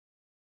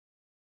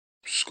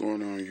What's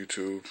going on,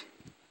 YouTube?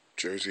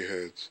 Jersey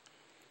heads.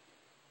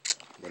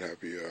 What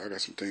have you? I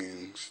got some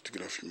things to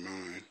get off your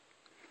mind.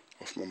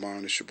 Off my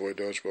mind, it's your boy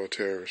Dodgeball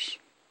Terrace.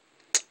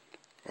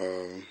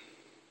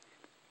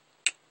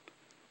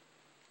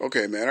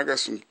 Okay, man, I got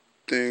some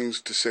things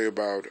to say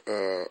about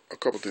a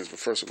couple things. But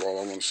first of all,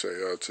 I want to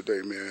say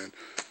today, man,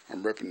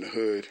 I'm repping the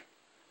hood.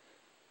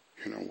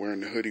 You know,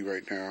 wearing the hoodie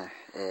right now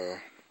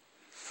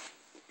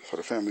for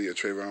the family of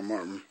Trayvon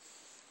Martin.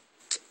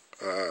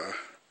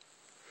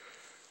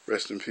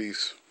 Rest in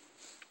peace.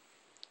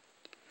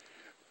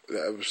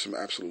 That was some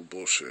absolute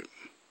bullshit.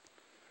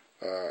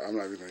 I'm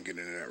not even going to get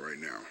into that right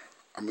now.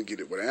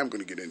 What I am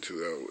going to get into,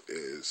 though,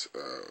 is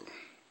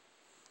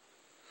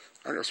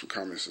I got some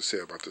comments to say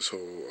about this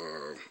whole,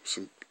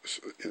 some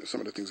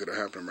of the things that are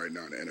happening right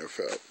now in the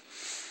NFL.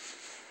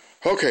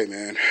 Okay,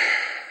 man.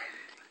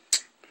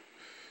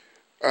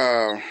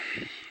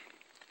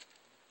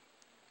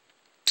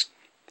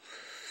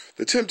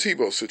 The Tim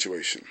Tebow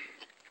situation.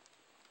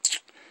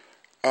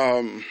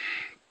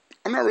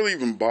 I'm not really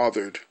even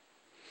bothered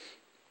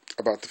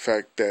about the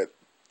fact that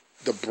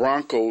the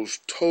Broncos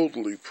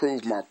totally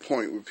proved my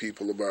point with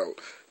people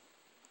about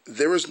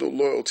there is no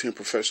loyalty in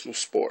professional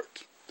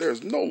sports. There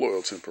is no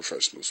loyalty in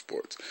professional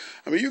sports.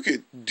 I mean, you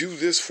could do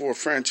this for a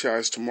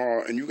franchise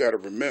tomorrow, and you got to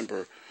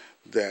remember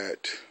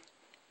that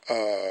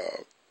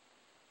the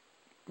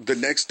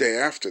next day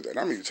after that,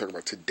 I'm not even talking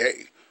about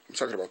today, I'm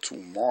talking about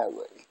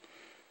tomorrow.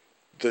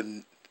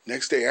 The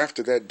next day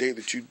after that day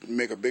that you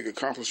make a big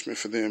accomplishment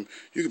for them,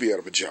 you could be out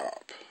of a job.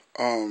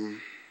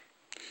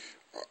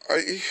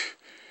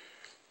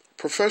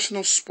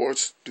 Professional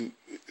sports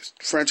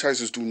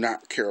franchises do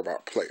not care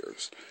about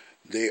players.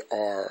 They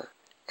are,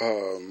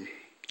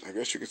 I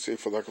guess you could say,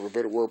 for lack of a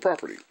better word,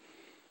 property.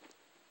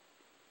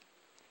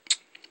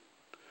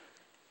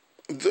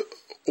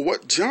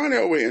 What John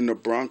Elway and the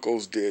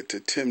Broncos did to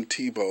Tim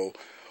Tebow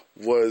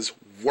was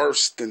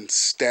worse than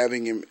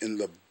stabbing him in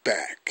the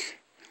back.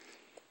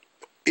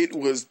 It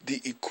was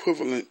the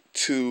equivalent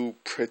to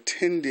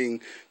pretending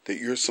that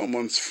you're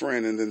someone's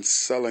friend and then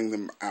selling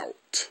them out.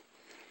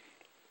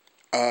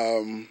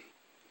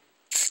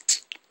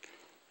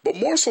 But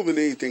more so than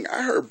anything,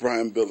 I heard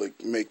Brian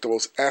Billick make the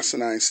most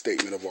asinine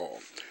statement of all.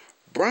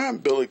 Brian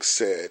Billick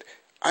said,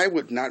 I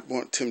would not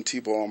want Tim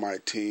Tebow on my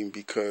team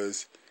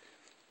because...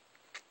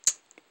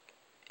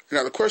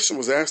 Now, the question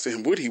was asked to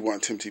him, would he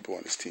want Tim Tebow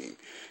on his team?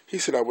 He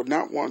said, I would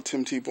not want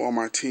Tim Tebow on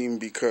my team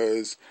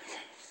because...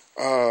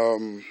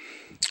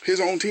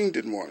 his own team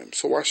didn't want him,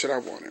 so why should I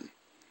want him?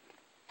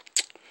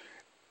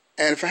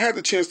 And if I had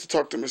the chance to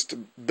talk to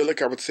Mr.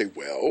 Billick, I would say,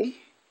 well,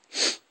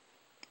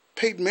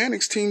 Peyton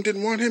Manning's team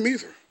didn't want him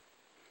either.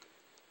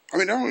 I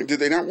mean, not only did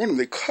they not want him,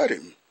 they cut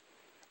him.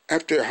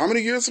 After how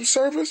many years of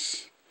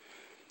service?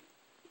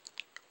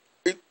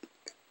 It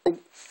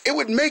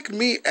would make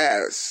me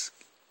ask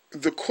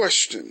the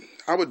question,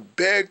 I would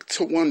beg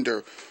to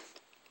wonder,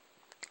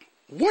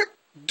 what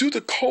do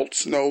the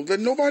Colts know that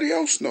nobody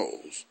else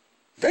knows?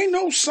 They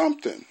know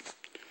something.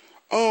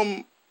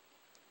 I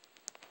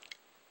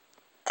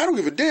don't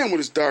give a damn what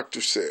his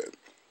doctor said.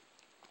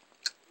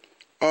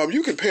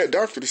 You can pay a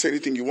doctor to say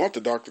anything you want the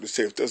doctor to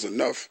say if there's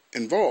enough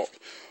involved.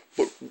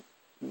 But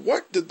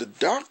what did the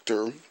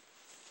doctor,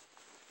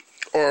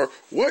 or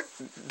what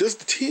does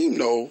the team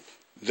know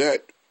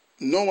that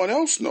no one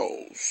else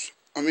knows?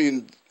 I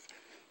mean,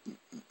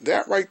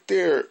 that right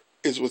there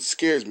is what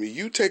scares me.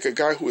 You take a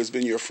guy who has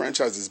been your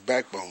franchise's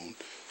backbone,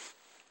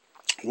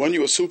 won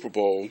you a Super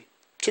Bowl,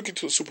 took you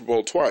to a Super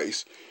Bowl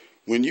twice,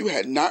 when you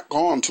had not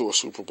gone to a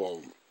Super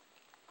Bowl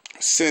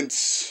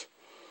since,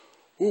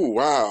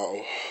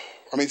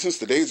 since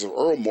the days of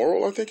Earl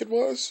Morrall, I think it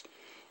was.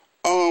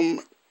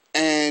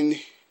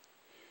 And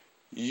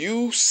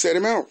you set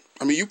him out.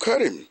 I mean, you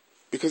cut him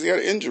because he had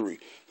an injury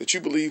that you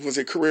believe was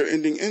a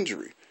career-ending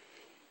injury.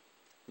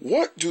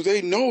 What do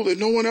they know that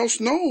no one else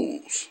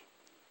knows?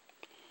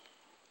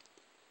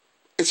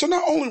 And so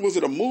not only was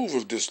it a move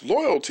of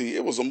disloyalty,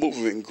 it was a move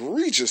of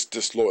egregious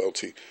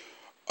disloyalty.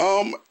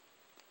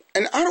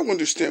 And I don't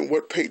understand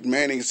what Peyton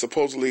Manning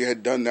supposedly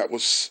had done that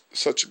was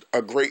such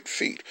a great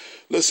feat.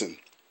 Listen,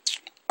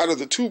 out of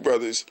the two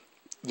brothers,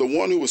 the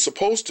one who was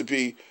supposed to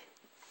be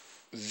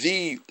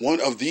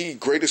one of the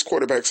greatest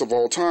quarterbacks of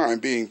all time,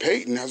 being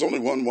Peyton, has only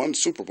won one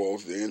Super Bowl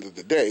at the end of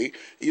the day.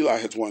 Eli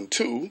has won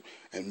two.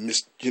 And,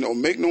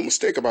 make no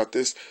mistake about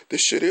this,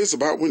 this shit is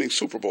about winning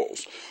Super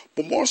Bowls.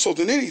 But more so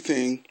than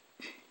anything,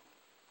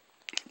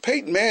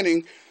 Peyton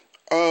Manning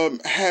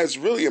has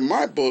really, in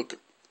my book,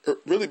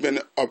 really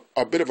been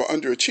a bit of an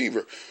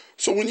underachiever.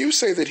 So when you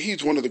say that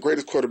he's one of the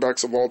greatest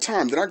quarterbacks of all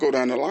time, then I go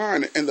down the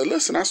line and the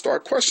list and I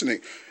start questioning,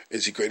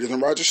 is he greater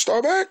than Roger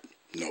Staubach?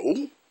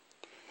 No.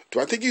 Do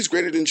I think he's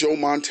greater than Joe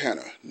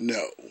Montana?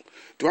 No.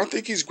 Do I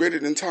think he's greater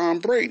than Tom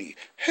Brady?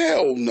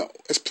 Hell no.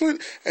 As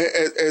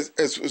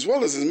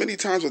well as many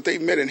times that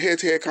they've met in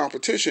head-to-head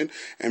competition,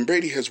 and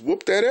Brady has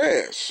whooped that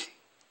ass.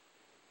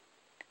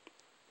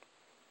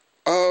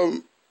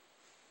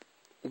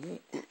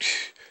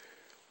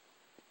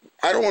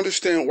 I don't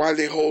understand why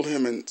they hold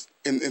him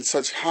in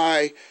such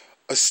high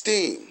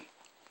esteem.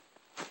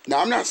 Now,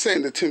 I'm not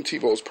saying that Tim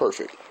Tebow is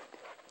perfect.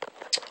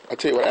 I'll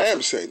tell you what I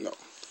am saying, though.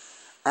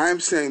 I'm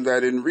saying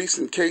that in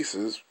recent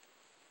cases,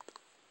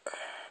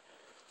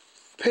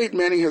 Peyton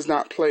Manning has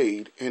not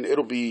played, and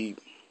it'll be,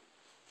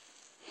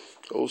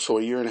 so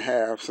a year and a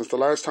half since the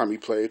last time he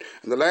played.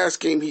 And the last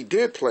game he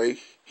did play,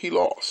 he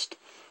lost.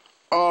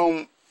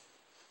 But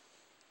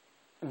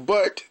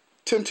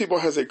Tim Tebow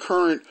has a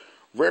current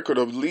record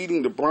of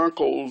leading the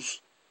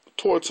Broncos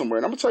towards somewhere.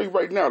 And I'm going to tell you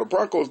right now, the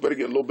Broncos better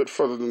get a little bit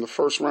further than the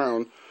first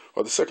round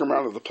or the second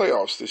round of the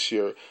playoffs this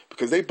year,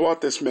 because they brought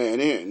this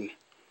man in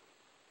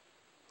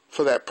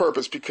for that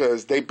purpose,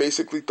 because they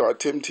basically thought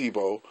Tim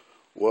Tebow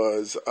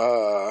was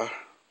a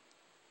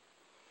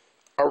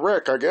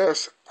wreck, I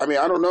guess. I mean,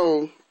 I don't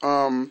know.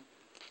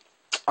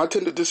 I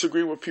tend to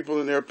disagree with people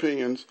in their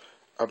opinions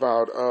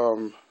about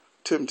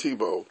Tim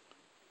Tebow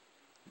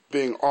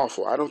being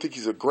awful. I don't think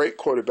he's a great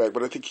quarterback,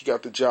 but I think he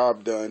got the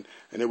job done,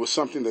 and it was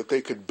something that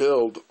they could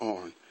build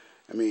on.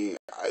 I mean,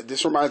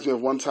 this reminds me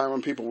of one time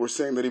when people were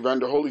saying that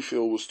Evander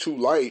Holyfield was too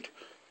light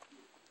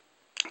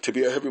to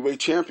be a heavyweight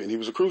champion. He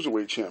was a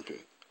cruiserweight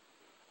champion.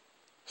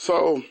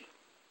 So,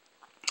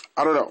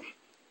 I don't know.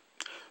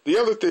 The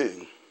other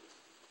thing,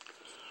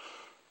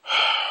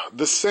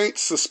 the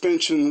Saints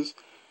suspensions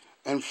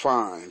and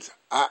fines.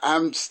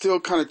 I'm still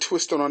kind of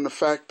twisted on the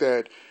fact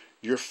that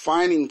you're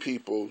fining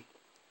people,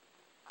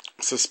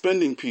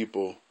 suspending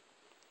people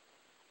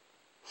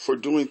for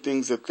doing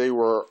things that they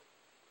were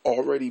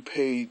already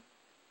paid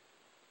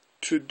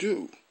to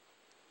do.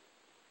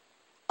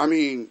 I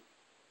mean,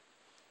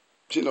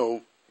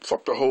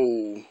 fuck the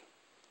whole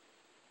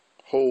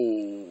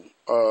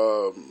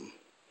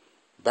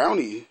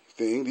bounty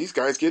thing. These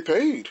guys get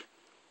paid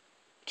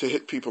to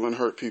hit people and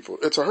hurt people.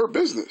 It's a hurt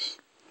business.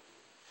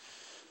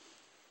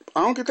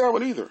 I don't get that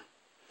one either.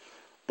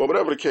 But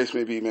whatever the case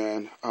may be,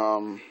 man,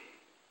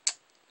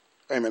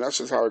 hey, man, that's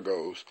just how it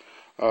goes.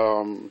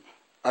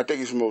 I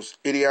think it's the most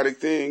idiotic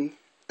thing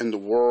in the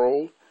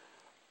world.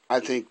 I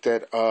think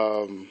that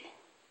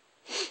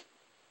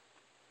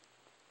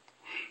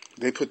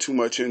they put too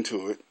much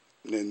into it,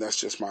 and that's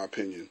just my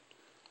opinion.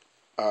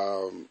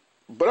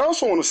 But I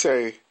also want to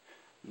say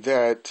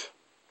that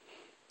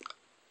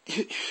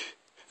the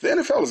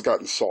NFL has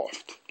gotten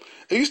soft.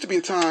 There used to be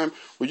a time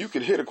where you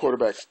could hit a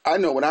quarterback. I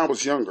know when I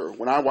was younger,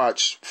 when I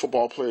watched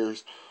football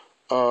players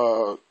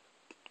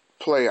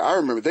play, I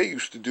remember they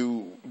used to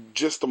do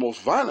just the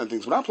most violent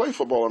things. When I played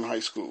football in high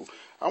school,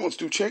 I went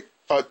to do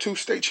 2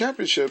 state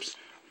championships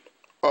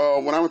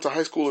when I went to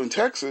high school in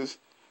Texas,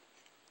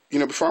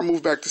 before I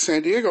moved back to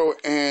San Diego.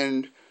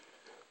 And,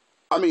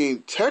 I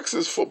mean,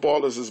 Texas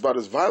football is about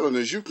as violent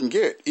as you can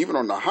get, even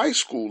on the high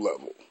school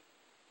level.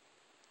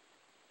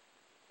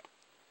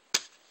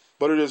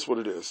 But it is what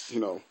it is,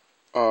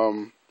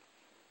 But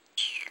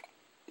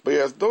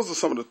yeah, those are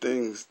some of the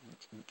things,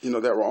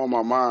 that were on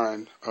my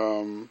mind.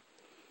 I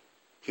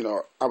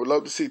would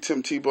love to see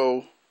Tim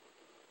Tebow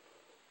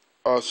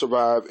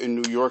survive in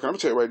New York. And I'm going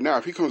to tell you right now,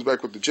 if he comes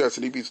back with the Jets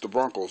and he beats the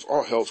Broncos,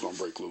 all hell's going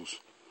to break loose.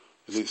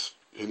 At least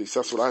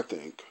that's what I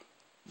think.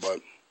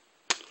 But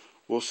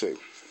we'll see.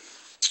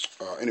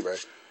 Anyway,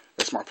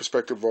 that's my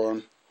perspective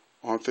on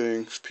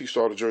things. Peace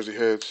to all the Jersey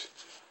heads.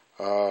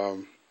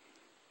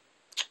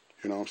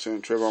 You know what I'm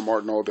saying? Trayvon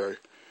Martin all day.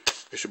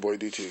 It's your boy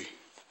DT.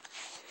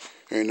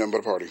 Ain't nothing but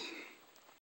a party.